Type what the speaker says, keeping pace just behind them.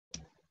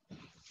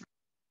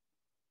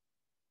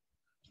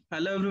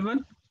Hello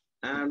everyone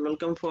and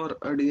welcome for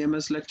a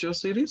DMS lecture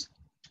series.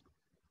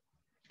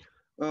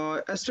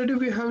 Yesterday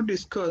we have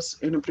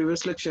discussed in a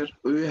previous lecture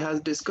we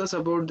have discussed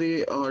about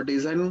the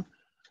design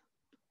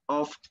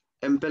of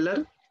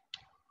impeller,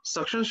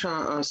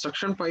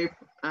 suction pipe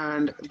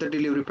and the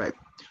delivery pipe.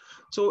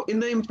 So in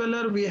the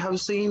impeller we have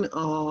seen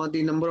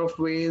the number of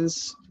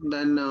vanes,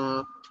 then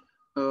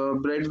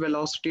bread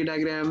velocity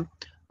diagram.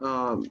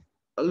 Um,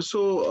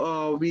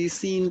 also we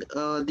seen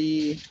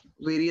the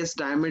various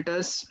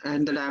diameters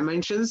and the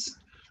dimensions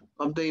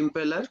of the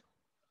impeller.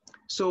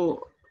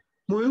 So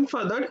moving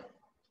further,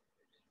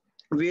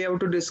 we have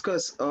to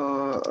discuss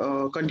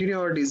continue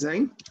our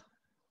design.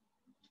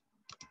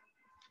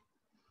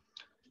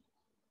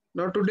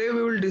 Now today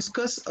we will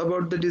discuss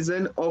about the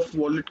design of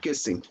wallet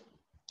casing.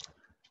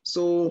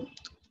 So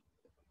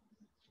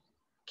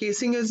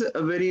casing is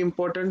very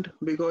important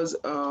because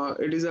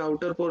it is the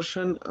outer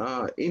portion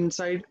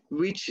inside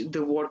which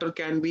the water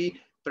can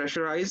be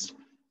pressurized,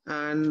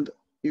 and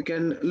you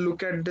can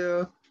look at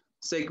the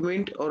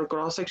segment or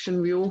cross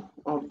section view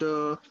of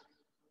the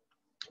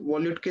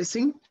volute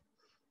casing.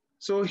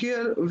 So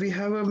here we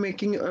have a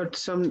making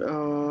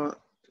some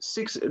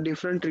six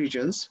different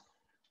regions.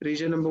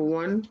 Region number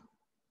one,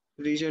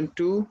 region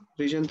two,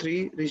 region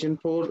three, region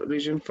four,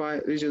 region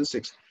five, region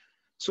six.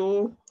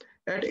 So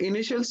at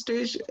initial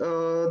stage,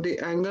 the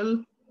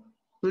angle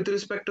with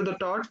respect to the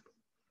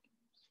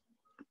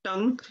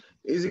tongue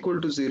is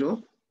equal to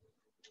zero.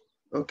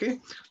 Okay,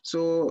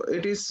 so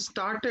it is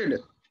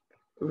started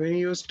when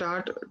you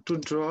start to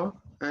draw,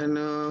 and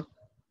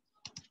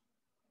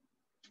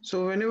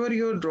so whenever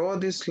you draw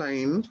this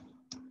line,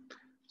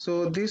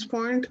 so this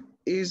point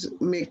is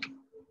make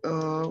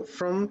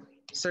from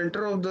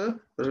center of the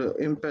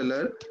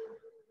impeller.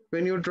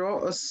 When you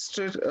draw a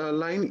straight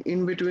line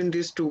in between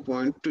these 2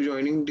 points to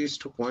joining these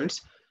 2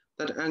 points,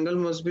 that angle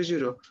must be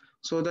zero.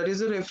 So that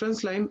is a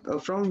reference line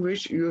from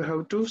which you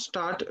have to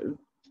start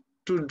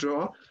to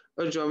draw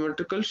a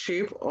geometrical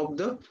shape of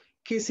the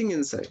casing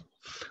inside.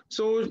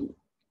 So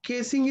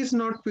casing is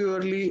not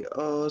purely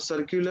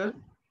circular;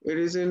 it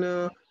is in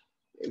a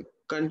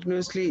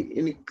continuously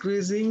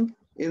increasing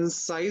in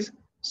size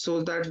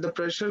so that the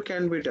pressure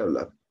can be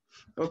developed.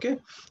 Okay,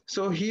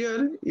 so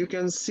here you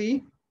can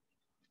see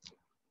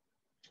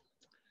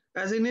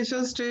as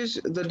initial stage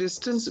the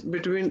distance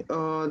between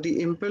the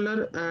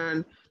impeller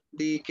and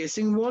the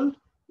casing wall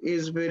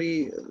is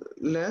very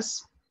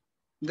less.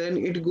 Then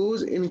it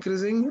goes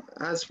increasing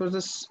as per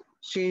the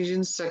change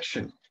in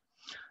section.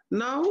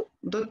 Now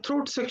the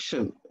throat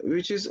section,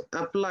 which is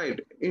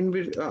applied in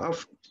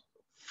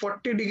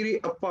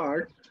 40-degree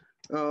apart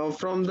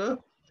from the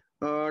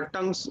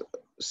tongue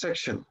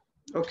section.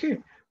 Okay,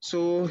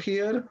 so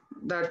here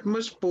that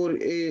much pore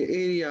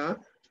area,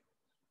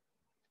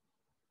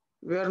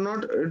 we are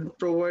not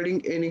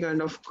providing any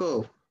kind of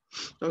curve.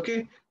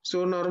 Okay,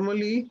 so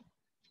normally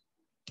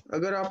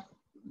अगर आप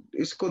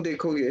इसको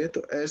देखोगे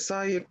तो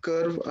ऐसा ये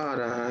curve आ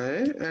रहा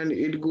है and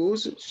it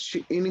goes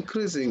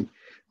increasing.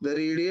 The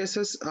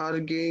radiuses are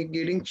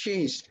getting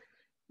changed,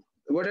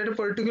 but at a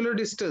particular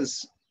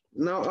distance.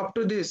 Now up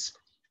to this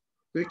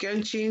we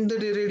can change the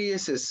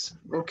radiuses.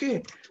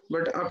 Okay,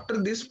 but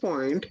after this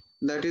point,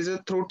 that is a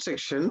throat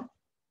section,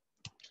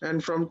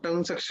 and from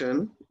tongue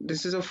section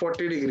this is a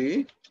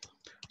 40-degree.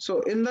 So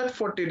in that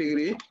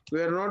 40-degree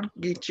we are not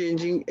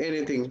changing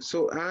anything,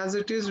 so as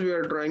it is we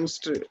are drawing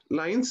straight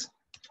lines.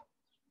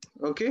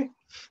 Okay,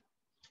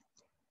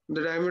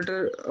 the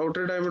diameter,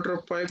 outer diameter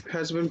of pipe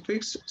has been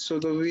fixed, so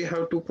that we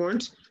have 2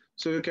 points,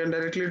 so we can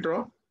directly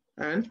draw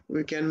and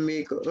we can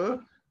make a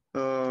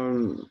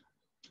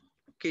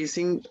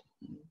casing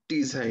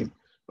design.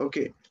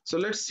 Okay, so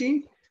let's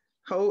see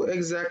how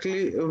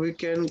exactly we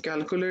can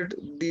calculate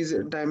these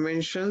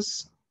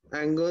dimensions,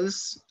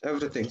 angles,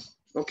 everything.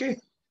 Okay.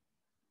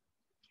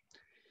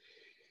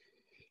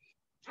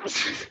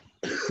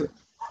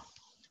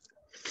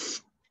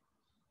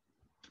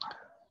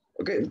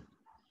 Okay,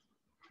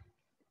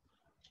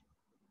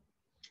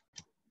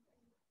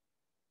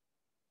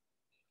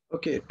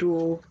 okay,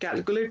 to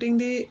calculating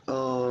the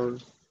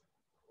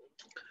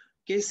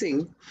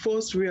casing,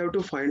 first we have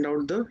to find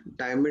out the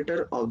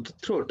diameter of the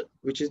throat,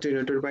 which is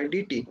denoted by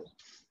dt.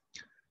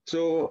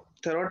 So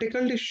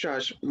theoretical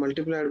discharge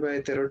multiplied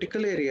by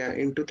theoretical area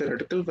into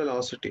theoretical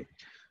velocity.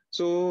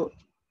 So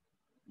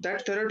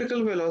that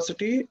theoretical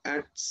velocity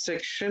at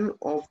section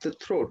of the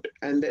throat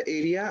and the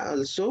area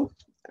also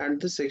at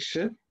the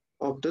section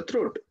of the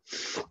throat.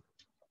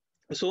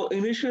 So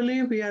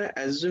initially we are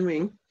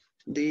assuming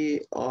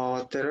the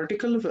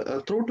theoretical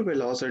throat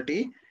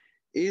velocity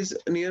is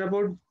near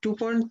about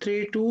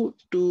 2.32 to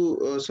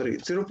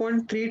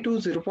 0.3 to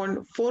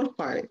 0.4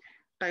 pi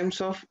times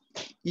of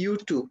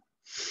u2.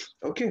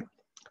 Okay,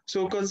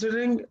 so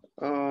considering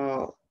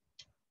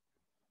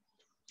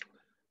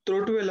throat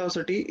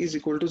velocity is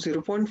equal to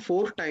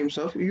 0.4 times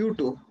of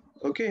u2.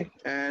 Okay,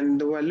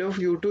 and the value of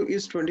u2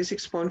 is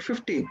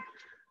 26.15.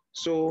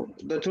 So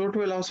the throat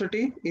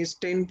velocity is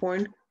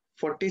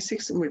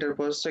 10.46 meter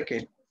per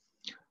second.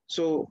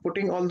 So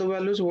putting all the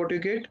values, what you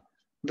get?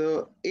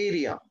 The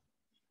area.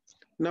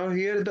 Now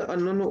here the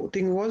unknown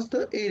thing was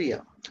the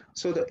area.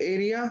 So the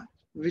area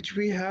which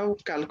we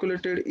have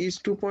calculated is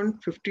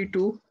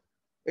 2.52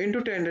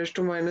 into 10 raised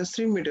to minus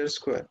 3 meters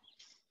square.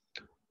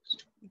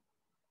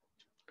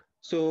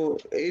 So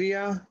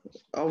area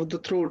of the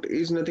throat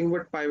is nothing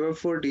but pi by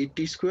 4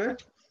 dt square.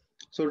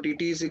 So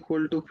dt is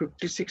equal to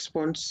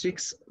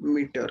 56.6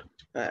 meter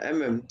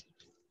mm,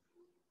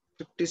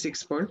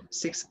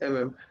 56.6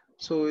 mm.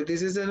 So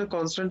this is a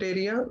constant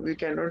area, we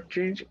cannot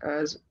change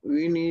as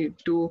we need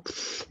to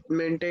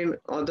maintain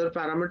other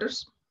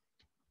parameters.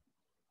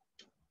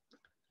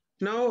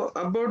 Now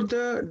about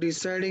the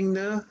deciding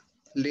the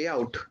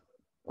layout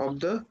of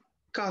the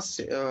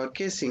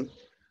casing.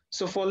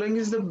 So following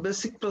is the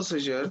basic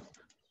procedure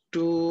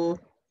to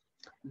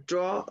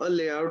draw a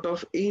layout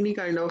of any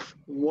kind of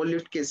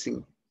volute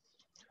casing.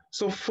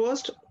 So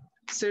first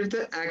set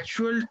the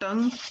actual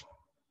tongue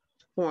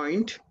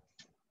point,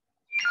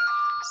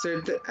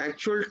 set the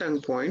actual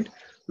tongue point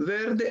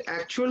where the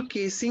actual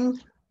casing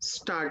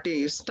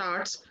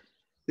starts.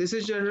 This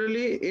is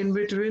generally in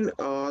between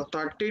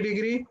 30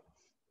 degree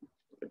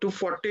to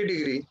 40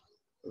 degree,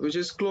 which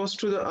is close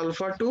to the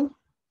alpha 2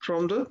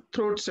 from the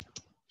throat.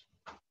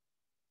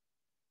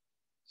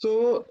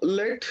 So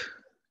let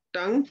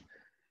tongue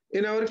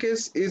in our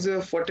case is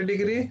a 40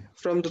 degree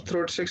from the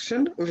throat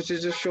section, which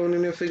is just shown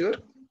in a figure.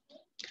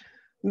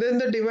 Then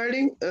the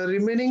dividing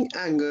remaining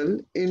angle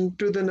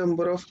into the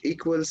number of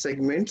equal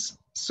segments.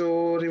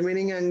 So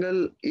remaining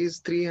angle is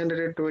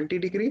 320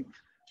 degree.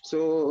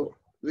 So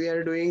we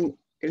are doing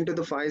into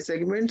the 5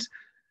 segments.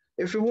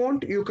 If you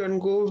want, you can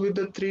go with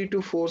the 3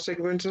 to 4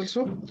 segments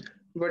also.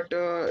 But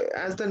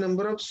as the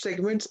number of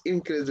segments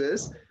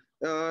increases,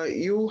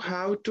 you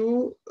have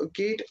to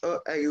get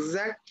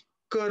exact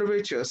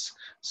curvatures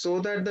so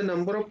that the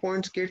number of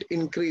points get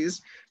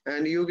increased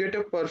and you get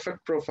a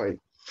perfect profile.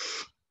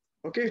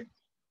 Okay.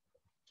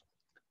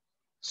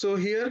 So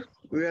here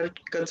we are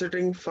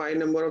considering 5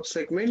 number of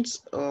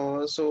segments.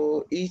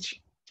 So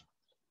each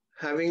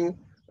having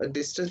a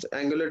distance,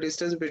 angular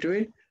distance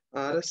between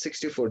are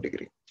 64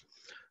 degree.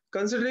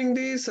 Considering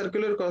the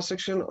circular cross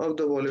section of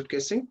the volute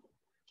casing,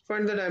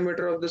 find the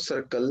diameter of the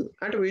circle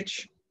at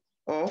which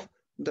of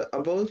the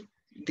above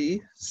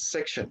the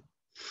section.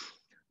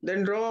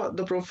 Then draw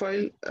the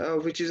profile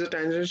which is a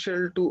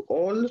tangential to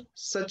all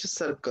such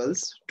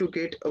circles to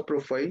get a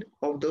profile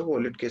of the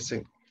volute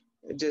casing.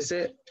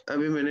 जैसे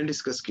अभी मैंने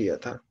discuss किया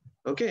था.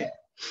 Okay.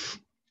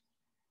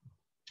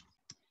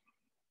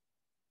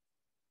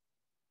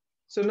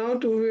 So now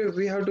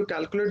we have to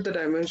calculate the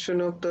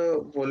dimension of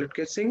the volute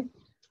casing.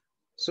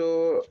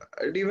 So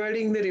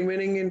dividing the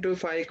remaining into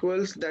 5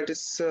 equals, that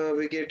is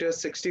we get a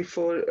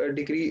 64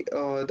 degree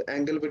the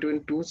angle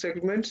between two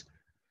segments.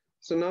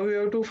 So now we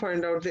have to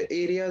find out the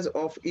areas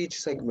of each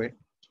segment.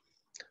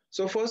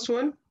 So first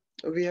one,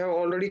 we have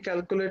already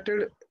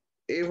calculated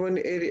A1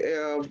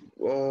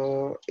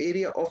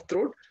 area of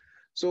throat.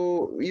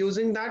 So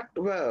using that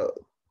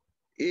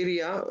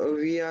area,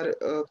 we are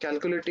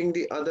calculating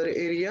the other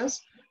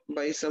areas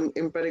by some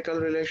empirical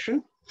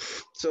relation.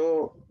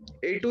 So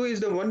A2 is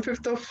the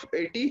 1/5 of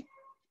 80,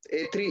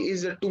 A3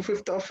 is the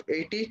 2/5 of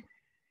 80,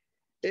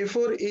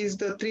 A4 is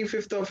the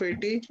 3/5 of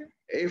 80,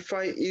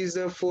 A5 is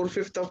the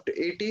 4/5 of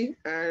 80,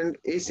 and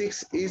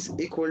A6 is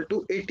equal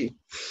to 80.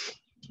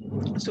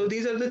 So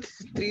these are the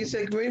three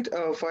segments,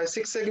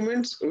 6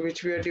 segments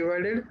which we are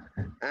divided,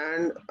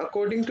 and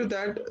according to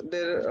that,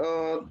 their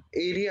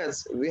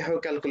areas we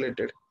have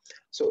calculated.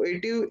 So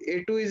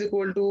A2 is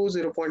equal to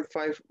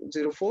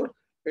 0.504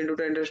 into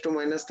 10 raised to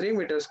minus 3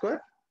 meter square.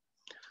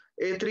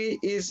 A3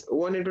 is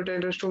 1 into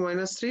 10 raised to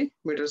minus 3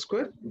 meter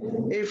square.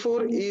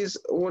 A4 is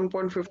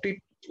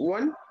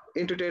 1.51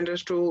 into 10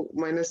 raised to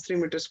minus 3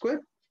 meter square.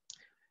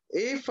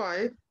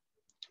 A5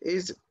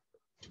 is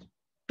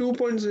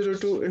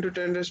 2.02 into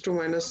 10 raised to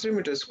minus 3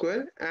 meter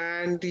square,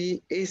 and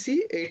the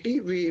AC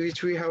 80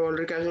 which we have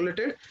already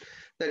calculated,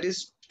 that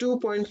is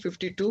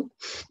 2.52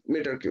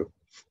 meter cube,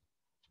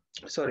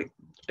 sorry,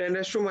 10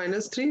 raised to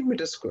minus 3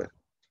 meter square.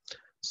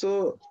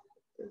 So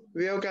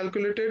we have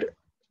calculated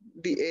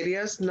the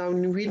areas. Now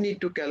we need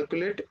to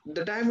calculate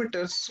the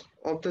diameters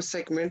of the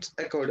segments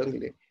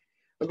accordingly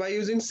by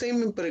using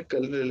same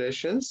empirical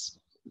relations.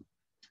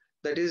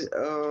 That is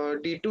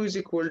d2 is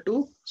equal to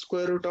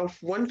square root of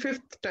 1/5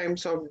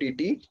 times of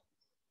dt.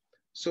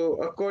 So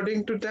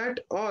according to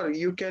that, or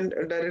you can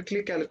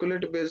directly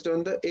calculate based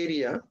on the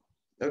area.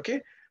 Okay,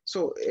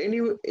 so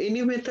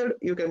any method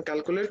you can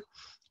calculate.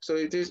 So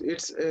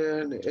it's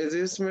an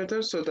easiest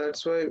method, so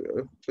that's why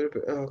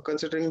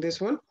considering this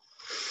one.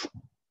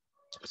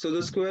 So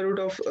the square root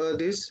of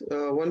this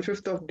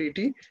 1/5 of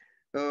dt,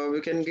 we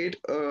can get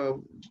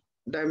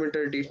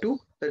diameter d2,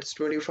 that's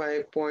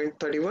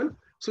 25.31.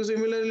 So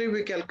similarly,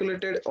 we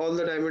calculated all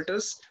the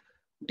diameters.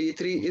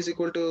 D3 is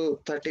equal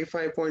to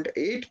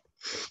 35.8,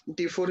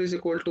 D4 is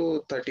equal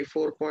to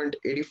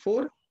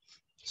 34.84,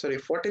 sorry,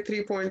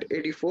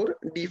 43.84,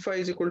 D5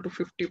 is equal to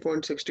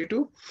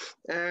 50.62,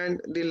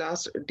 and the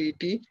last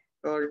DT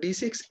or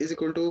D6 is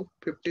equal to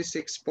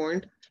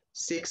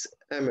 56.6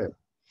 mm.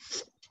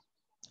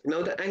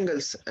 Now the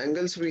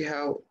angles we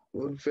have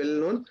well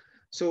known.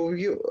 So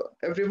you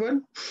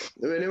everyone,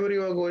 whenever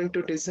you are going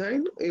to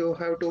design, you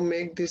have to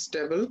make this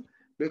table,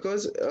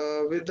 because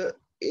with the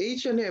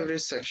each and every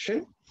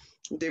section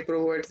they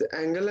provide the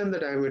angle and the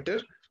diameter.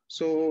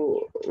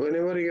 So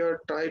whenever you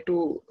are try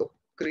to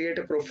create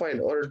a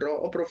profile or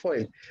draw a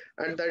profile,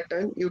 at that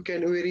time you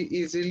can very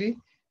easily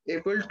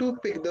able to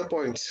pick the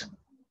points.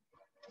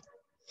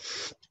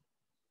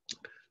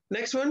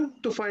 Next one,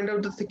 to find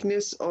out the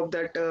thickness of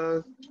that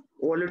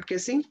wallet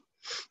casing,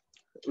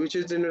 which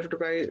is denoted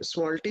by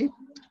small t.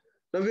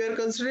 Now we are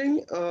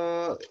considering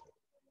the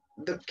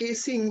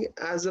casing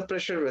as a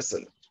pressure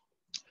vessel,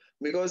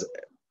 because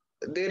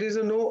there is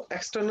no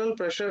external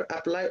pressure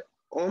applied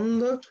on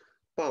the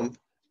pump.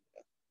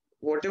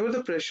 Whatever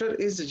the pressure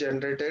is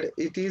generated,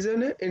 it is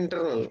an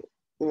internal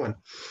one.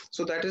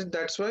 So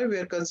that's why we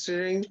are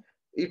considering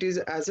it is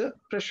as a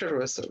pressure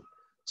vessel.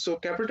 So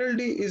capital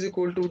D is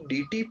equal to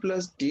dt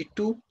plus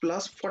d2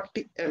 plus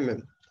 40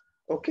 mm.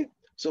 Okay,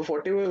 so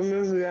 40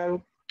 mm we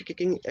are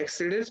taking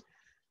exceeded,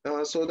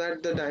 so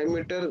that the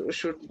diameter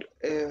should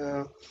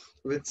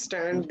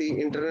withstand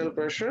the internal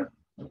pressure.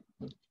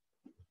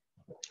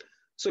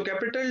 So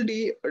capital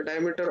D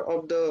diameter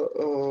of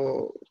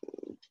the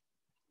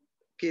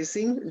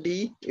casing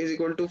D is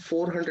equal to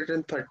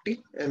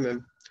 430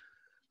 mm.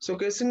 So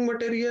casing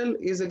material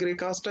is a grey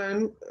cast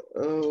iron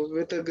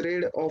with a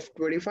grade of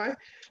 25,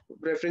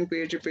 referring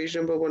page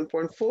number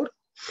 1.4.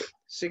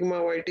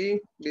 Sigma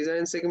YT,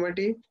 design sigma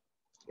T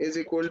is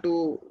equal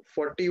to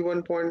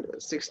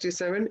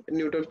 41.67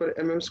 Newton per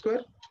mm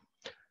square.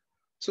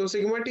 So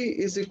sigma T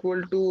is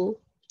equal to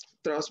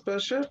thrust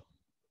pressure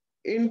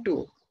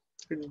into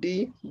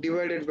D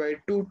divided by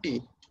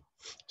 2T.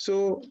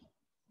 So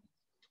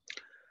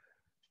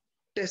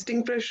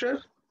testing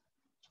pressure,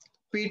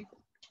 P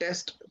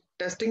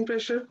testing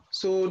pressure.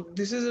 So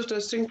this is a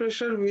testing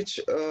pressure which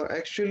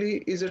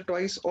actually is a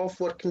twice of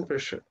working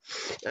pressure.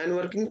 And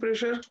working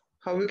pressure,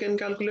 how we can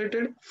calculate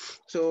it?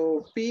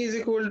 So P is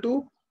equal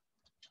to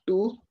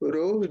 2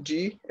 rho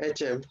G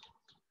HM.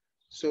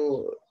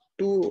 So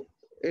 2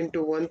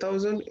 into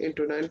 1000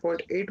 into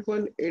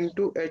 9.81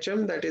 into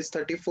HM, that is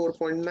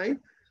 34.9.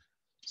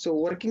 So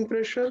working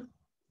pressure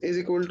is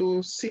equal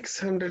to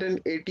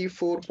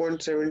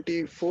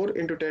 684.74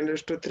 into 10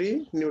 raised to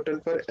 3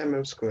 Newton per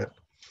mm square.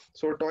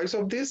 So twice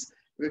of this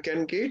we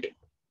can get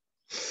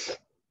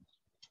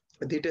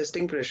the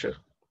testing pressure.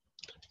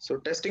 So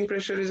testing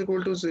pressure is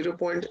equal to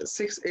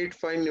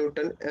 0.685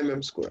 Newton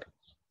mm square.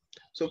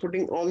 So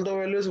putting all the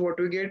values, what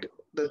we get,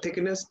 the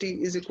thickness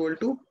T is equal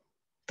to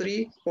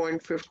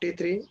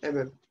 3.53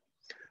 mm.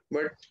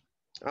 But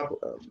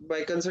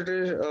by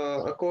consider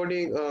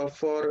according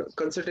for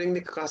considering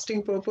the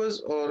casting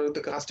purpose or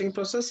the casting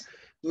process,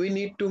 we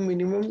need to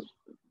minimum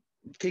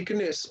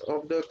thickness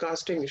of the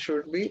casting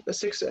should be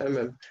 6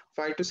 mm,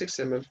 5 to 6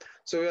 mm.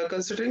 So we are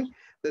considering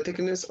the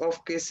thickness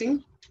of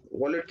casing,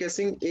 wallet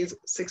casing is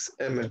 6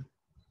 mm.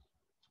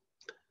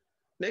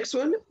 Next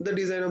one, the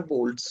design of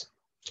bolts.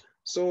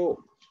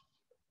 So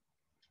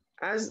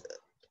as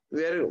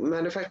we are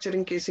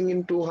manufacturing casing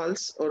in two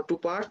hulls or two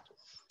part,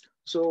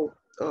 so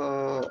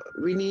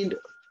we need,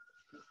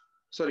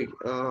 sorry,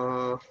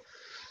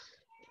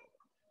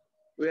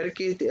 we are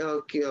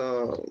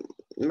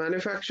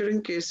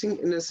manufacturing casing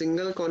in a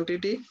single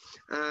quantity,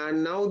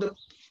 and now the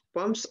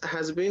pumps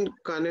has been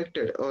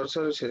connected, or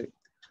sorry,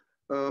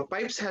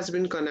 pipes has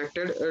been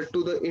connected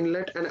to the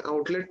inlet and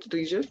outlet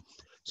region.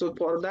 So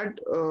for that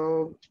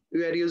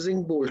we are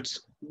using bolt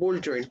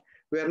joint.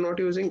 We are not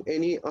using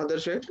any other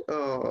joint.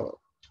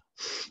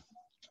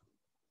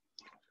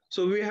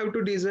 So we have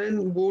to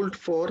design bolt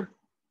for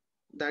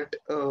that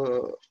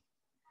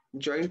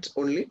joints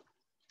only.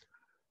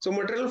 So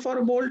material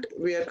for bolt,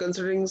 we are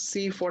considering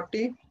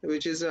C40,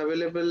 which is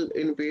available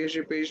in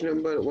PhD page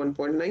number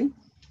 1.9.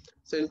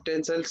 So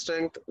tensile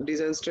strength,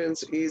 design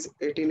strength is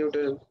 80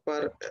 Newton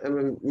per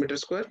meter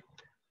square.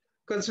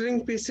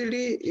 Considering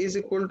PCD is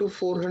equal to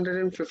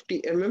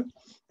 450 mm,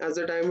 as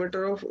the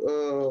diameter of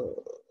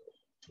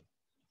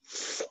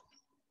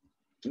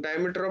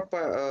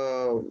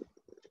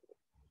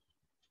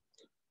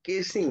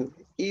casing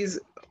is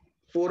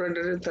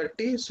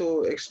 430,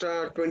 so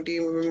extra 20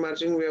 mm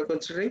margin we are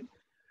considering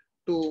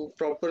to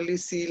properly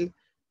seal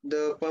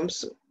the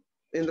pumps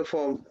in the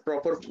form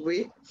proper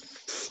way.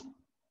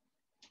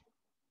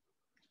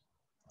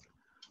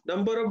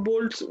 Number of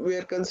bolts, we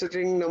are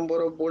considering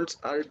number of bolts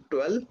are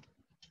 12.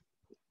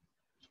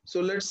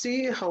 So let's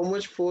see how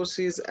much force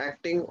is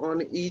acting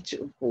on each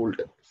bolt,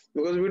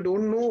 because we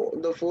don't know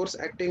the force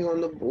acting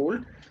on the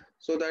bolt.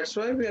 So that's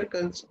why we are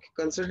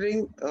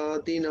considering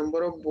the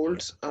number of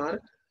bolts are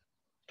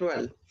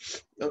 12.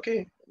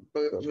 Okay,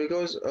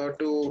 because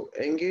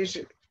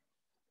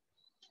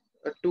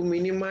to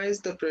minimize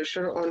the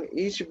pressure on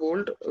each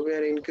bolt, we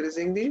are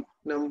increasing the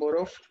number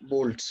of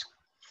bolts.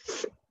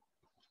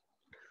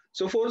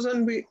 So force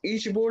on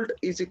each bolt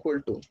is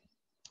equal to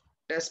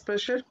test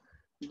pressure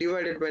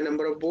divided by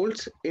number of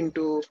bolts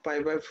into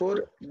pi by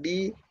 4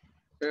 d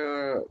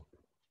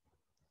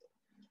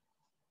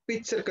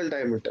pitch circle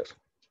diameter.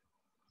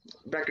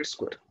 bracket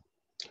square.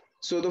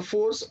 So the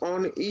force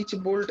on each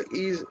bolt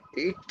is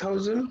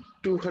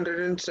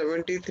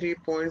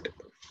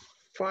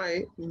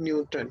 8,273.5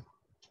 Newton.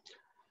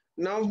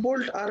 Now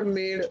bolt are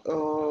made,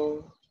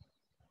 the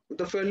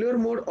failure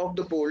mode of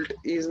the bolt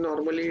is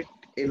normally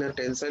in a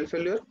tensile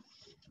failure,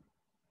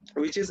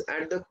 which is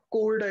at the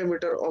core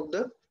diameter of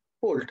the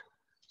bolt.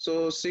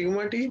 So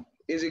sigma T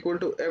is equal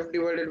to F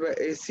divided by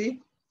AC.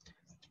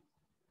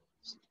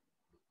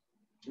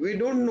 We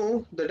don't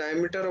know the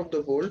diameter of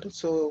the bolt,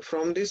 so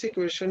from this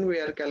equation we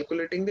are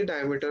calculating the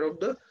diameter of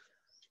the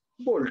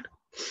bolt.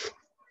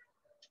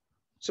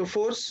 So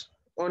force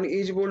on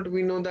each bolt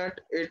we know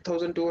that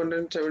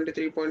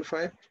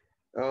 8,273.5.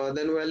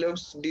 Then value of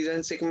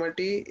design sigma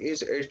T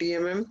is 80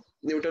 mm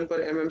Newton per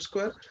mm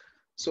square.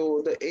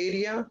 So the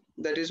area,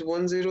 that is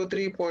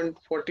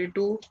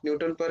 103.42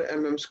 Newton per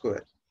mm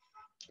square.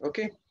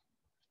 Okay.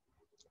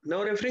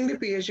 Now referring the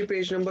PhD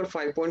page number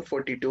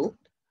 5.42,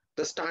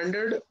 the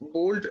standard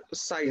bolt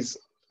size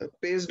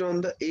based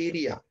on the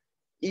area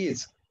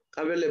is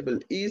available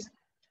is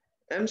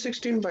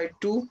M16 by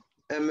 2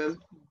 mm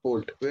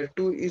bolt, where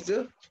 2 is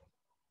the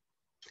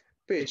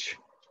pitch.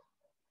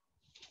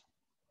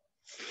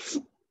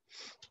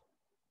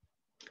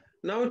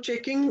 Now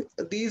checking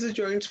these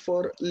joints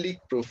for leak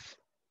proof.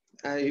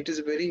 It is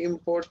very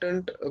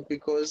important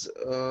because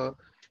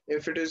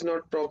if it is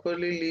not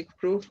properly leak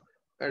proof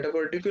at a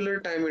particular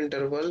time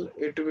interval,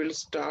 it will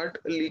start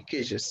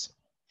leakages.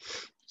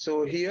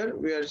 So here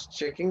we are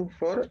checking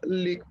for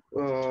leak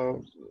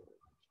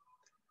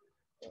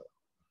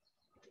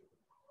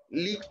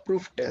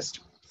proof test.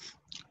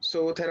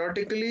 So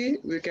theoretically,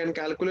 we can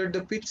calculate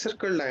the pitch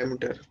circle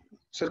diameter,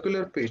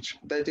 circular pitch,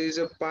 that is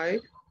a pi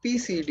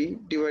PCD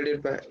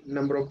divided by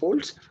number of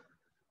bolts.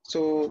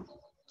 So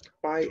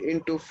pi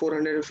into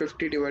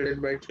 450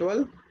 divided by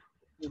 12,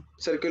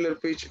 circular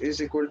pitch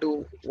is equal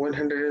to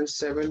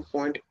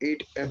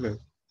 107.8 mm.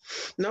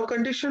 Now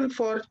condition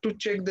for to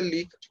check the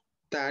leak,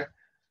 that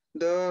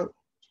the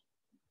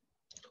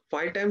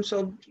 5 times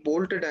of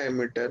bolt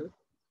diameter,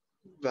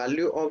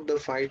 value of the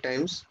 5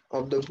 times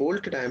of the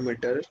bolt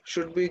diameter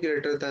should be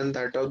greater than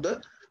that of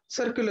the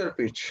circular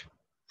pitch,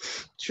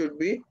 should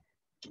be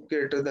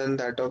greater than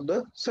that of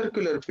the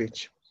circular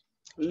pitch.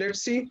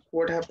 Let's see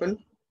what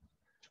happened.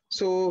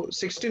 So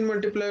 16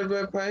 multiplied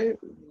by pi,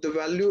 the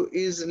value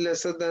is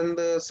lesser than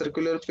the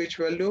circular pitch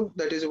value,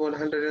 that is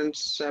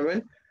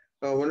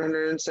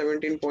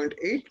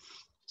 117.8.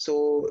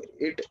 So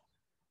it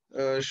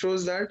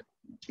shows that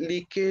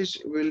leakage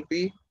will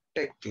be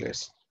take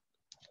place.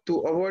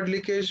 To avoid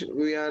leakage,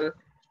 we are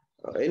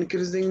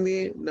increasing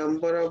the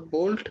number of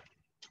bolt,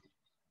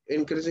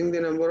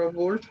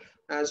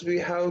 as we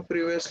have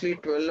previously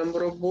 12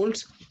 number of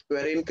bolts, we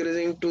are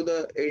increasing to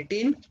the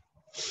 18.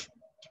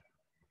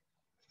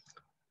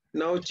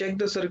 Now check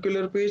the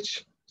circular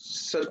pitch.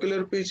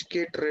 Circular pitch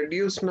get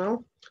reduced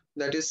now,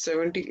 that is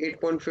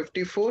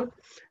 78.54,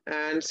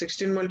 and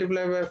 16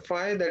 multiplied by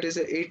 5, that is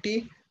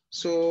 80.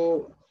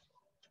 So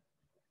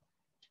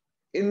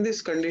in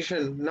this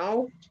condition,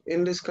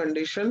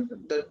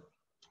 the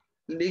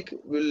leak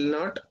will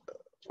not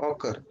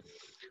occur.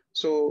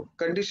 So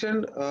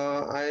condition,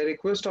 I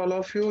request all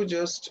of you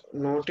just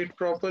note it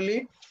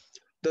properly.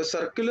 The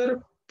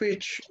circular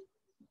pitch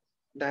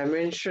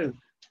dimension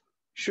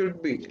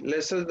should be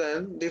lesser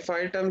than the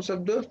 5 times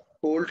of the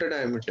bolt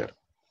diameter.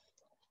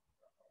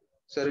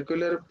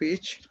 Circular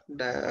pitch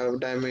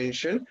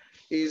dimension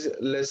is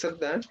lesser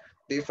than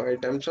the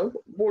 5 times of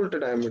bolt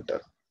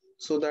diameter,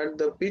 so that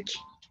the pitch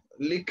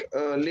leak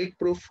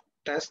proof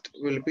test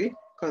will be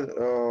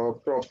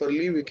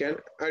properly we can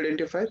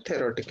identify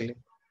theoretically.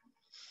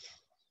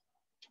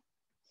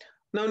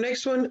 Now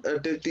next one,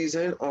 the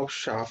design of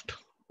shaft.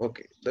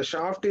 Okay, the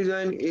shaft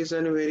design is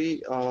a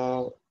very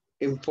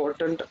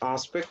important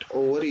aspect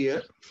over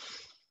here,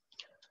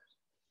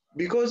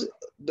 because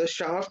the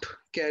shaft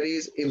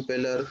carries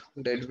impeller,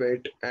 dead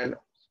weight, and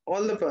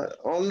all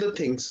the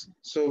things.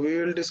 So we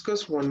will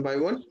discuss one by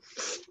one.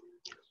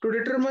 To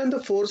determine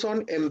the force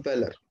on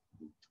impeller,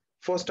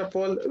 first of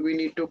all we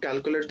need to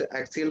calculate the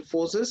axial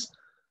forces.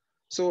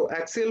 So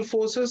axial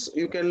forces,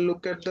 you can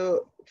look at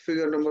the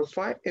figure number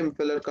 5,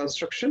 impeller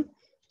construction.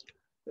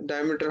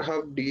 Diameter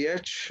hub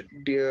DH,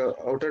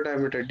 outer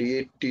diameter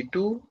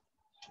D2,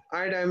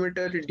 eye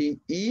diameter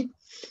DE.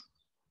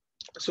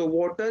 So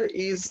water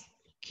is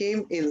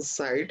came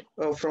inside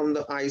from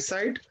the eye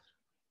side,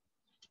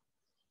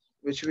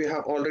 which we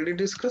have already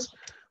discussed.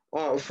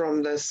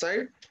 From the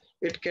side,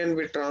 it can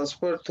be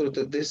transferred through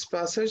this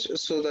passage,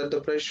 so that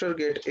the pressure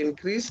get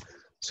increased.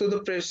 So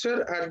the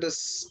pressure at the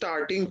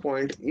starting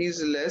point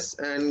is less,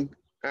 and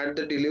at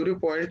the delivery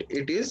point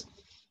it is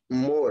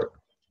more.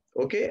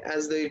 Okay,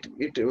 as the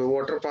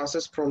water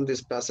passes from this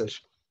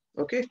passage.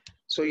 Okay,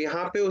 so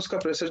यहाँ पे उसका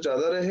pressure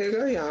ज़्यादा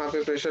रहेगा, यहाँ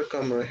पे pressure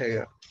कम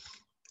रहेगा.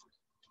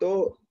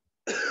 तो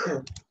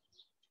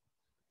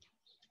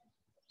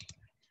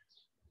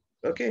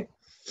okay,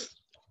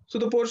 so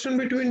the portion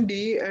between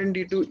D and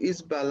D2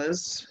 is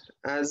balanced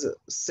as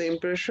same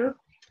pressure.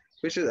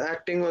 which is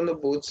acting on the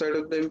both side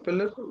of the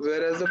impeller,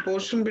 whereas the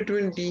portion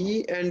between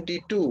DE and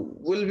D2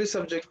 will be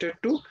subjected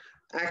to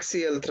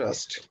axial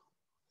thrust.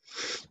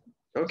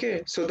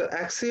 Okay, so the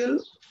axial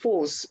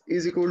force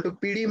is equal to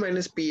PD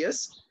minus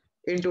PS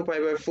into pi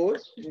by 4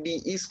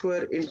 DE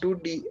square into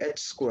DH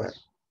square.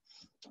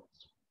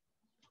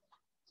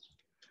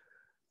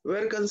 We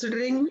are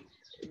considering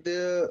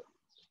the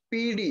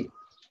PD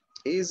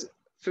is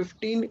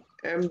 15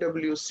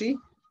 MWC,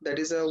 that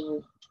is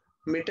a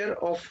meter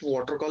of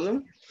water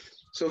column.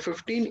 So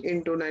 15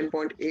 into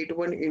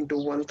 9.81 into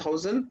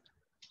 1000.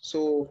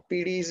 So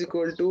PD is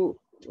equal to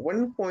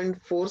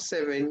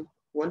 1.4715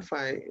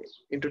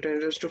 into 10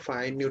 raised to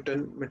 5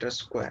 Newton meter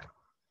square.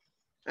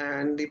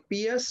 And the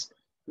PS,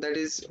 that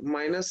is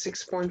minus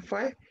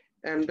 6.5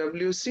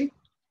 MWC,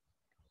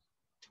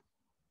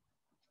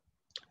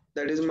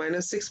 that is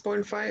minus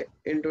 6.5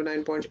 into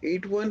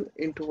 9.81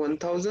 into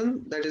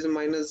 1000, that is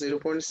minus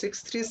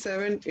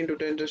 0.637 into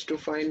 10 raised to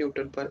 5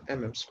 Newton per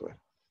mm square.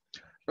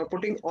 Now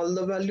putting all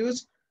the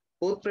values,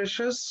 both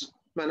pressures,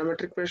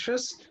 manometric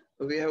pressures,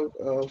 we have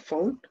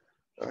found,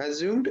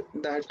 assumed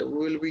that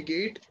will be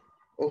get,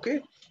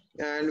 okay,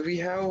 and we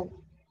have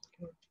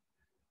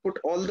put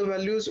all the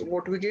values,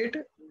 what we get,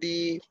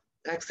 the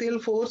axial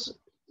force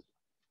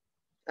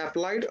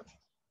applied,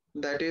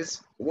 that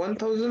is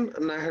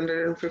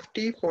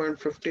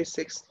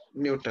 1950.56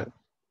 Newton.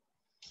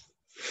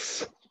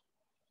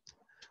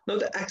 Now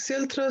the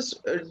axial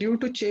thrust due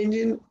to change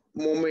in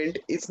moment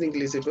is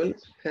negligible,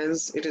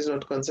 hence it is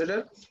not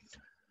considered.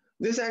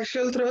 This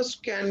axial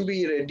thrust can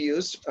be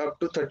reduced up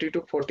to 30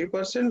 to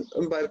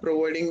 40% by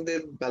providing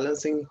the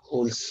balancing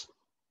holes,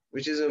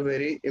 which is a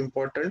very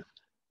important.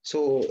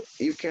 So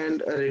you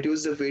can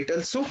reduce the weight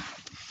also.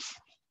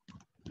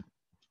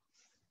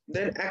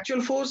 Then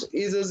actual force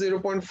is a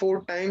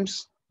 0.4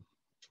 times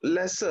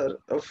lesser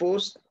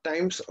force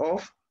times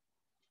of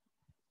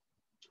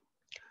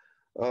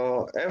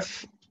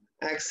F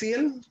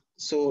axial.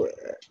 So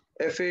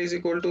Fa is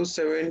equal to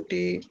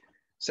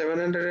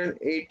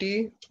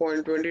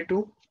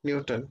 780.22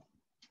 Newton.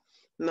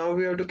 Now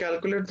we have to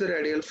calculate the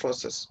radial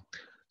forces.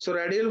 So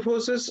radial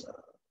forces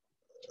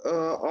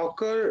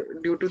occur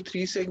due to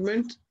three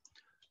segments,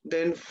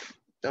 then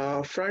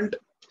front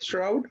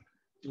shroud,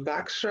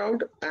 back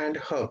shroud, and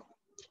hub.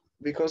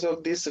 Because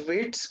of these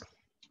weights,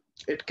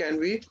 it can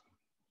be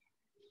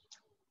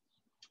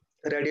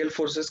radial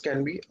forces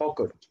can be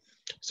occurred.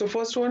 So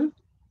first one,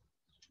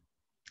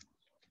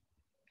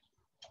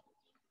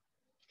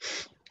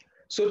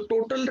 so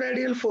total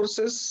radial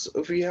forces,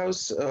 we have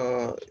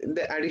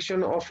the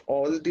addition of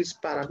all these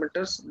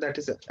parameters, that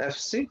is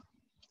Fc,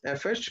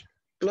 Fh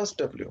plus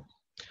W.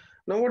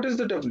 Now what is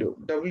the W?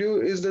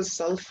 W is the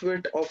self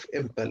weight of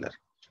impeller.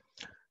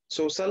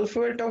 So self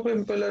weight of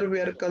impeller, we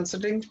are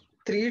considering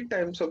 3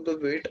 times of the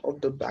weight of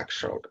the back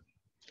shroud.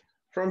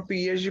 From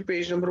PSG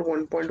page number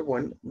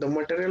 1.1, the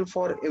material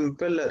for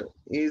impeller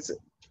is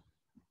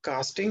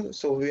casting.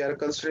 So we are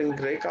considering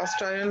gray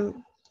cast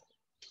iron,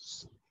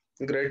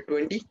 grade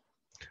 20.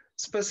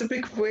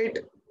 Specific weight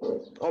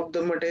of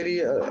the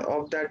material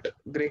of that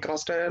gray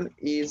cast iron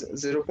is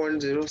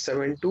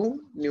 0.072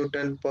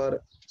 Newton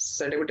per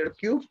centimeter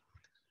cube.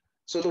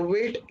 So the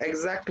weight,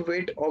 exact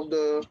weight of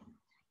the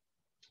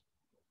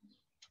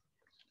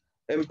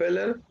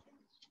impeller,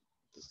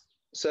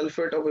 self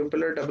weight of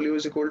impeller W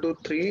is equal to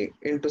 3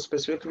 into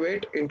specific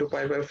weight into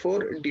pi by 4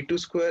 d2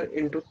 square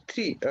into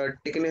 3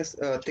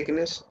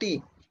 thickness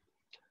T.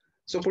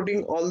 So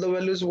putting all the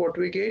values, what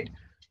we get,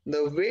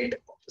 the weight,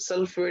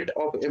 self weight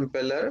of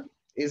impeller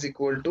is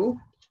equal to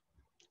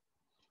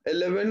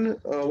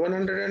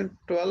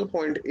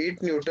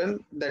 112.8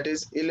 Newton, that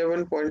is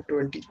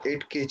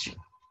 11.28 kg.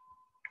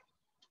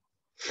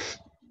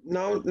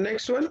 Now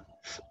next one,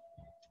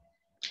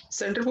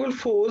 centrifugal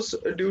force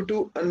due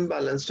to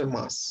unbalanced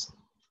mass.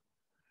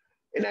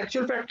 In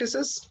actual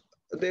practices,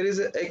 there is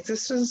an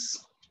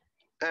existence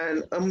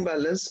and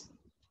unbalance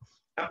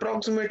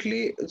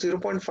approximately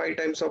 0.5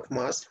 times of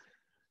mass,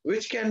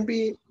 which can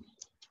be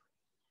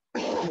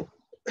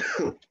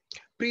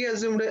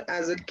pre-assumed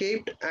as a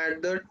capped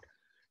at the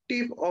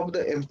tip of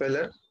the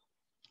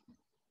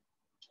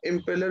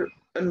impeller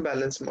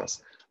unbalanced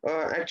mass.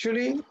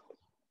 Actually,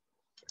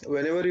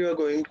 whenever you are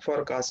going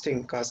for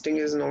casting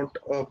is not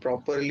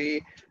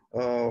properly,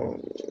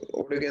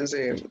 what you can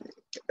say,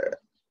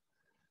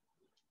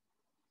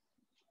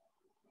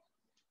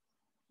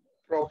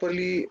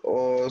 properly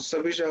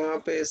सभी जगह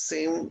पे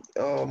same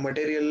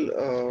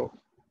material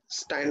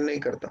stand नहीं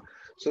करता.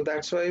 So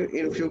that's why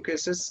in few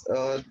cases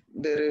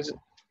there is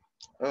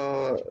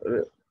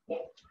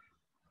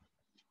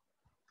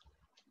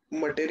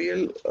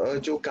material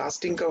जो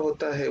casting का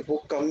होता है वो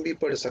कम भी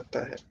पड़ सकता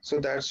है. So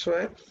that's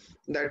why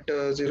that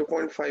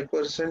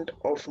 0.5%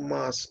 of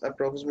mass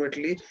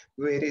approximately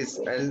varies,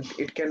 and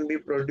it can be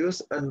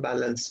produced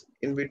unbalanced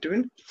in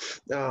between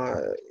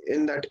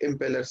in that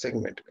impeller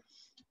segment.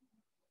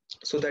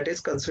 So that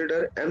is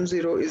considered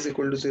M0 is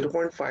equal to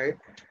 0.5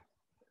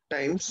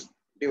 times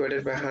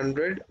divided by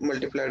 100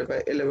 multiplied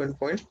by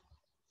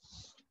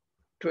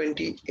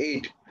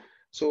 11.28.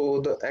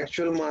 So the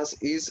actual mass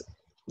is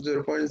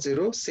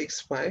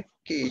 0.065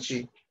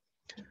 kg.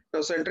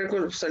 Now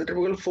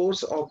centrifugal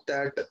force of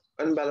that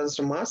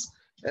unbalanced mass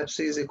Fc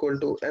is equal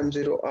to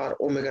m0r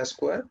omega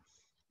square.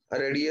 A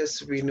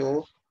radius we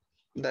know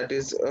that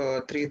is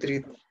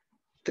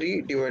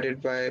 333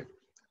 divided by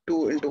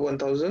 2 into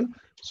 1000.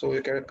 So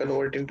we can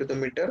convert into the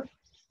meter.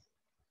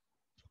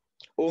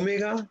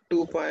 Omega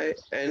 2 pi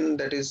n,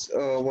 that is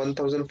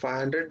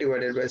 1500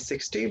 divided by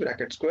 60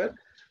 bracket square.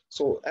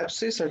 So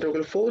Fc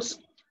centrifugal force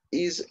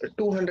is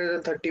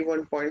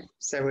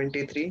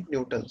 231.73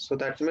 newtons. So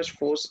that much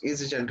force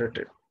is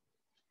generated.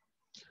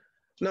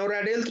 Now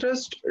radial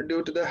thrust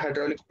due to the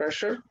hydraulic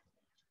pressure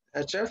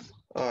HF,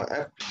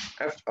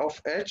 F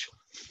of H,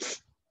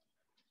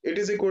 it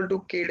is equal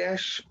to K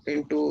dash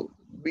into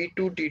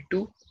B2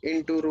 D2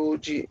 into rho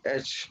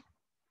GH.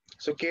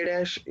 So K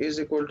dash is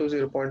equal to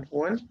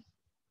 0.1.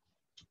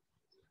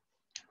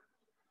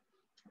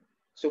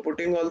 So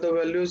putting all the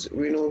values,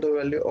 we know the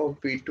value of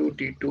B2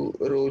 D2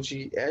 rho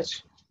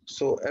GH.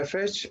 So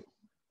FH,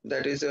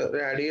 that is a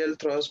radial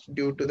thrust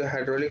due to the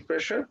hydraulic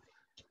pressure,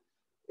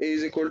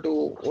 is equal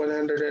to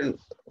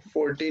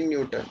 114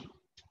 Newton.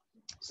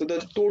 So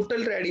the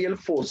total radial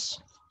force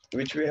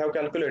which we have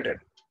calculated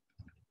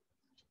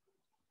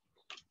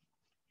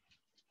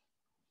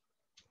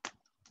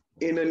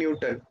in a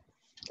Newton,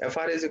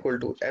 Fr is equal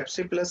to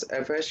Fc plus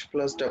Fh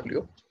plus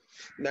W,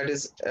 that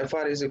is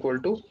Fr is equal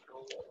to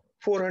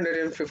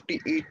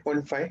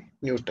 458.5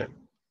 Newton.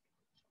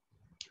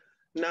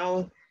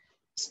 Now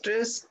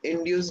stress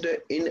induced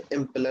in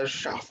impeller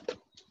shaft.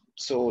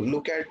 So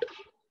look at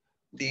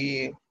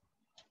the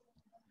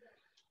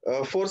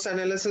force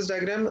analysis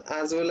diagram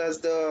as well as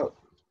the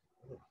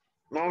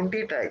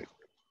mounting tag,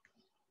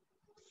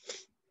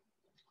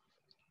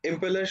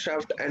 impeller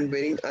shaft and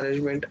bearing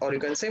arrangement, or you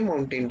can say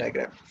mounting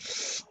diagram.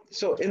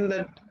 So in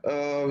that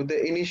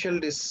the initial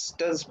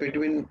distance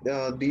between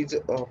these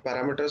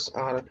parameters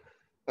are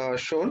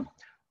shown,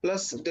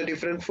 plus the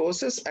different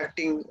forces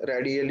acting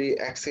radially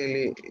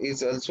axially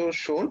is also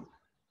shown.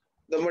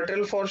 The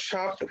material for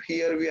shaft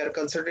here we are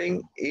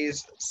considering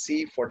is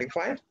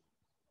C45.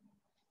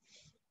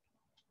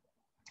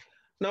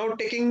 Now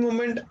taking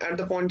moment at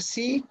the point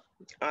C,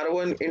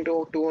 R1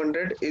 into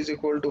 200 is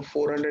equal to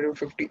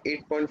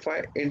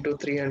 458.5 into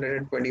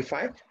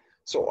 325.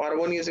 So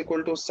R1 is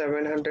equal to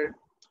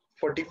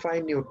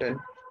 745 Newton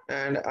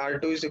and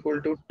R2 is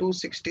equal to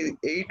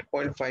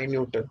 268.5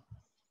 Newton.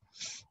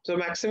 So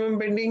maximum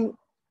bending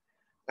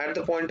at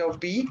the point of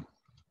B,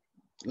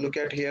 look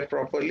at here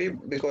properly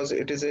because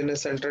it is in a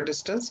center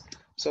distance.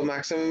 So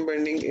maximum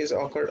bending is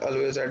occurred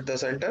always at the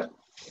center.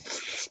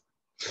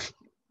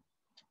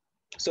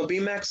 So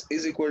Bmax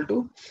is equal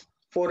to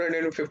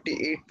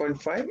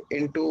 458.5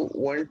 into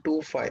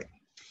 125.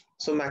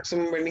 So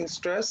maximum bending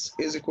stress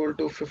is equal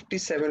to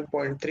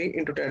 57.3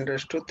 into 10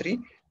 raised to 3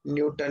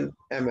 Newton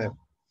mm.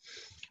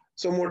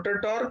 So motor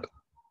torque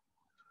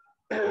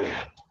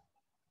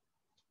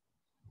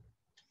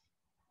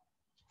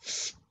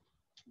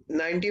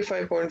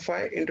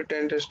 95.5 into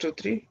 10 raised to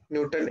 3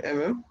 Newton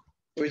mm,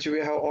 which we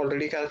have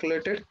already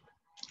calculated.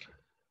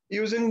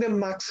 Using the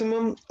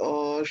maximum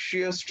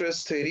shear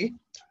stress theory,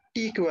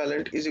 T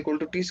equivalent is equal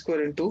to T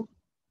square into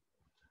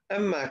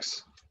M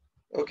max.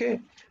 Okay,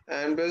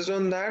 and based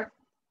on that,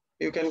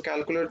 you can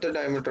calculate the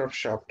diameter of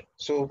shaft.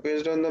 So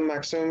based on the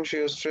maximum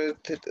shear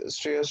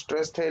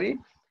stress theory,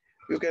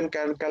 you can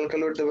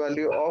calculate the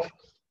value of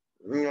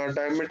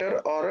diameter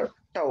or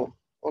tau.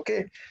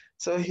 Okay,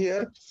 so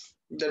here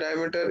the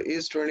diameter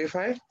is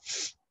 25.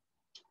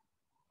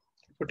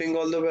 Putting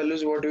all the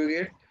values, what we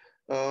get?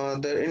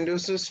 The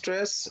induced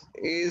stress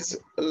is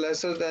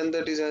lesser than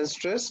the design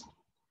stress.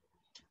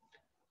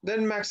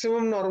 Then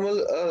maximum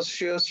normal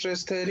shear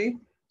stress theory.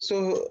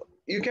 So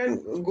you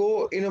can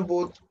go in a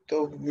both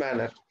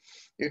manner.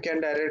 You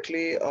can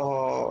directly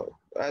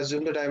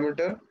assume the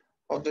diameter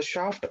of the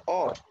shaft,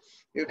 or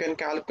you can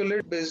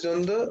calculate based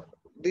on the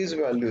these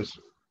values.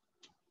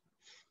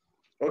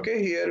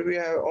 Okay, here we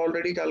have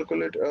already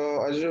calculated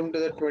assumed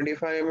the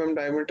 25 mm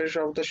diameter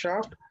of the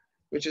shaft,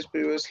 which is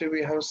previously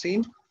we have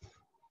seen.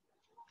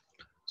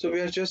 So we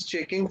are just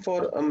checking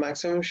for a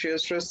maximum shear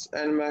stress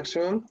and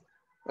maximum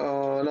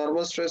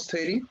normal stress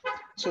theory.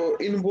 So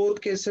in both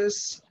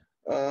cases,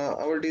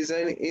 our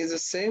design is the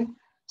same.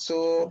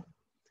 So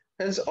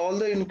hence all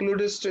the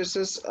included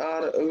stresses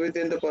are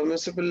within the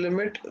permissible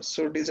limit.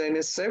 So design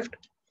is safe.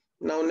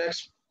 Now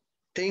next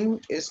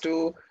thing is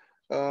to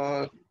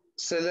uh,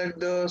 select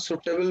the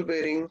suitable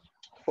bearing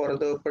for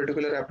the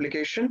particular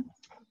application.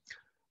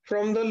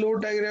 From the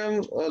load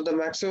diagram, the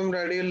maximum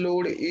radial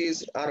load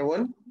is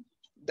R1,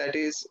 that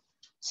is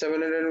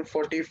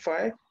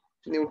 745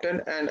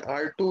 Newton, and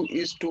R2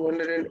 is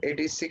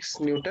 286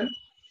 Newton.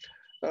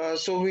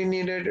 So we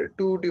needed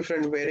two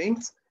different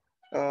bearings.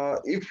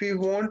 If we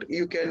want,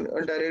 you can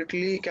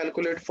directly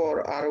calculate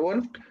for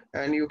R1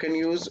 and you can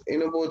use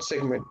in a both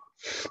segment.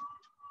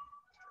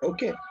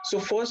 Okay, so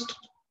first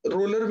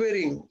roller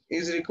bearing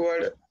is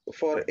required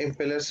for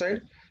impeller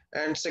side,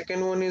 and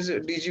second one is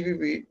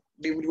DGB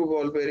deep groove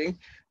ball bearing,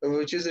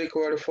 which is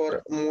required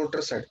for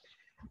motor side.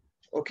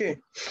 Okay,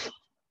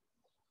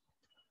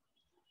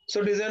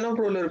 so design of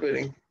roller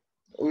bearing,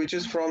 which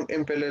is from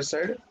impeller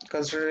side,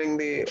 considering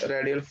the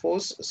radial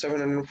force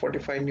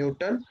 745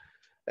 Newton,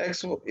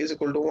 x is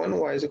equal to 1,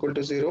 y is equal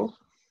to 0,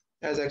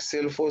 as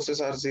axial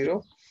forces are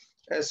 0,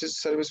 as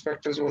its service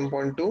factor is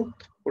 1.2,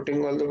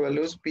 putting all the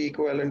values, P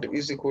equivalent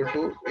is equal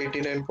to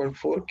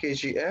 89.4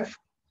 kgf.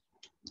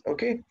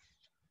 Okay,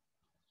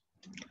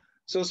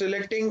 so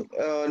selecting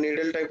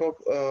needle type of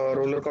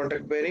roller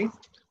contact bearing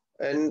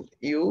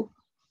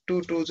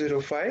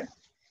NU2205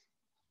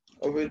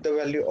 with the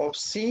value of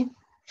C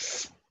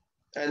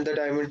and the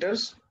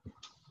diameters.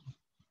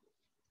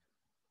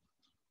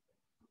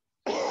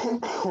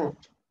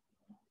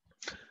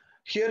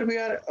 Here we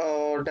are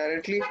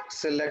directly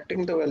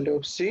selecting the value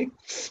of C.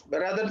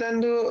 Rather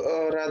than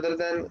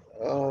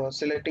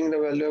selecting the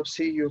value of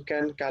C, you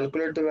can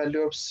calculate the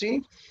value of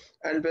C,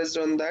 and based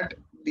on that,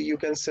 you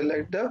can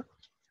select the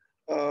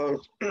uh,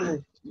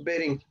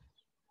 bearing.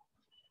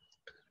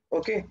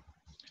 Okay.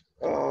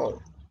 Uh,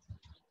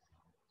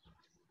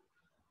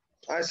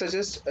 I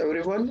suggest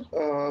everyone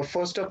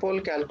first of all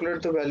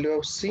calculate the value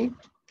of C.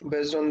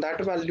 Based on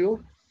that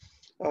value,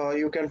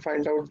 you can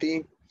find out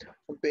the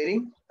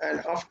bearing, and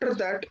after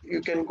that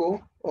you can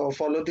go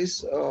follow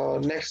this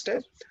next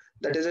step,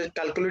 that is a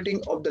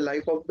calculating of the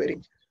life of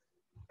bearing.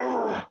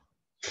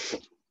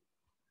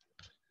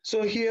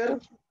 So here,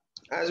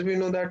 as we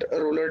know that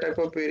a roller type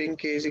of bearing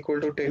K is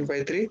equal to 10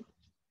 by 3,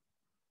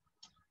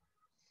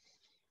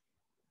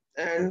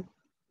 and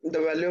the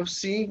value of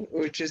C,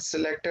 which is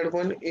selected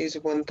one, is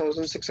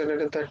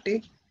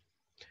 1630.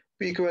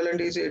 P equivalent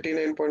is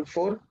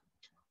 89.4.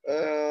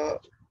 uh,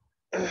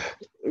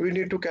 we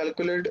need to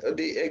calculate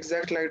the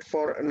exact light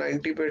for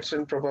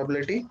 90%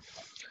 probability.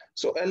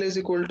 So L is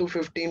equal to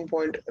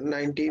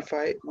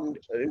 15.95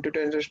 into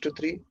 10 raised to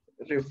 3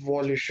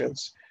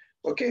 revolutions.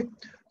 Okay,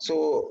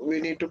 so we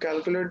need to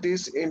calculate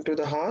this into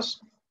the hours.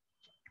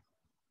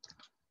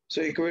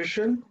 So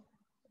equation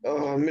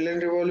million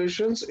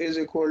revolutions is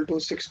equal to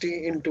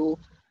 60 into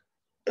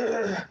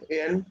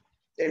n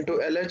into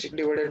LH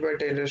divided by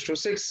 10 raised to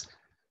 6.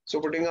 So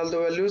putting all the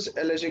values,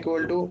 LH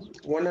equal to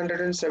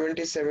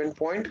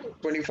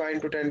 177.25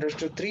 into 10 raised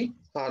to 3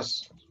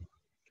 hours.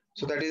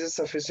 So that is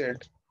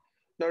sufficient.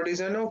 Now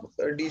design of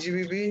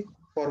DGBB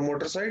for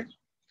motor side.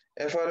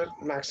 For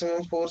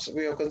maximum force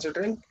we are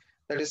considering,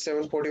 that is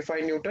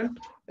 745 Newton,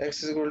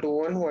 x is equal to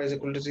 1, y is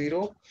equal to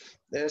 0,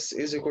 s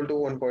is equal to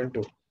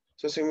 1.2.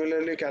 So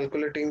similarly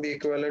calculating the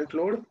equivalent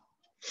load,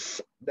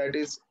 that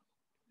is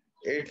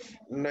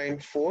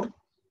 894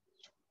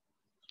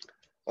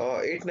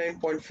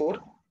 89.4,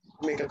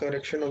 make a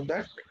correction of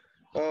that.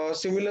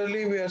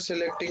 Similarly we are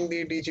selecting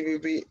the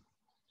DGBB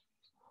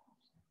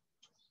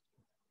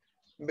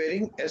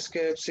bearing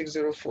SKF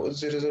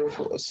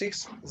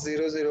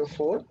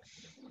 6004.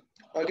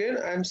 Again,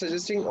 I am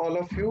suggesting all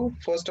of you,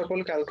 first of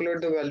all, calculate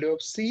the value of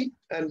C,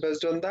 and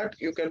based on that,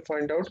 you can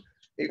find out,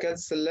 you can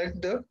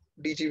select the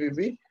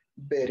DGBB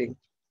bearing.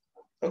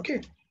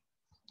 Okay.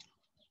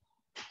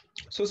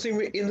 So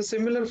in the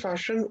similar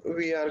fashion,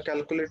 we are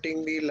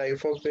calculating the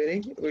life of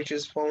bearing, which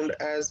is found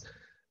as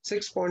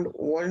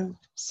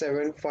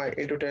 6.175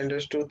 into 10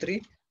 raised to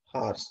 3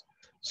 hours.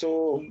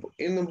 So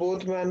in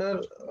both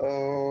manner,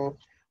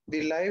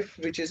 the life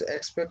which is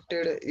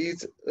expected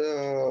is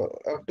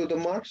up to the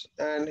marks,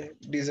 and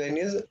design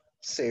is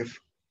safe.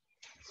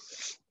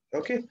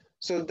 Okay,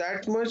 so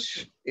that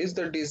much is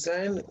the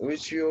design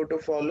which you have to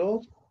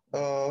follow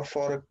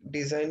for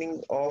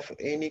designing of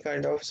any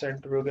kind of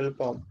centrifugal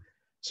pump.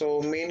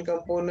 So main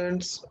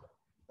components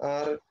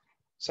are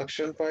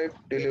suction pipe,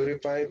 delivery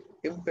pipe,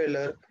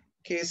 impeller,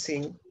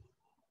 casing,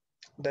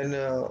 then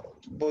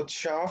both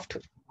shaft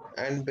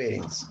and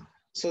bearings.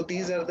 So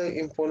these are the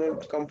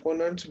important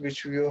components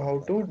which we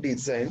have to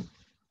design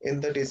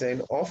in the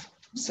design of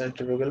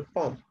centrifugal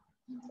pump.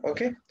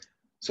 Okay,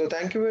 so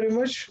thank you very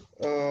much.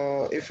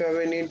 If you have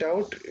any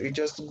doubt, you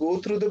just go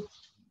through the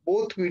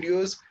both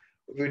videos,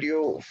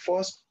 video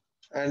first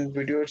and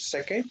video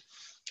second,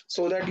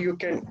 so that you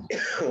can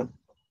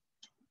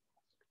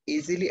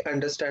easily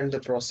understand the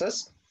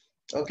process.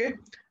 Okay.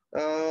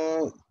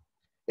 Uh,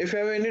 if you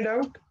have any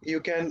doubt, you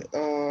can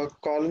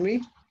call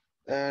me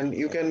and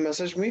you can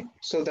message me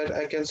so that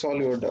I can solve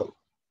your doubt.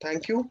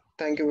 Thank you.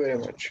 Thank you very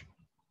much.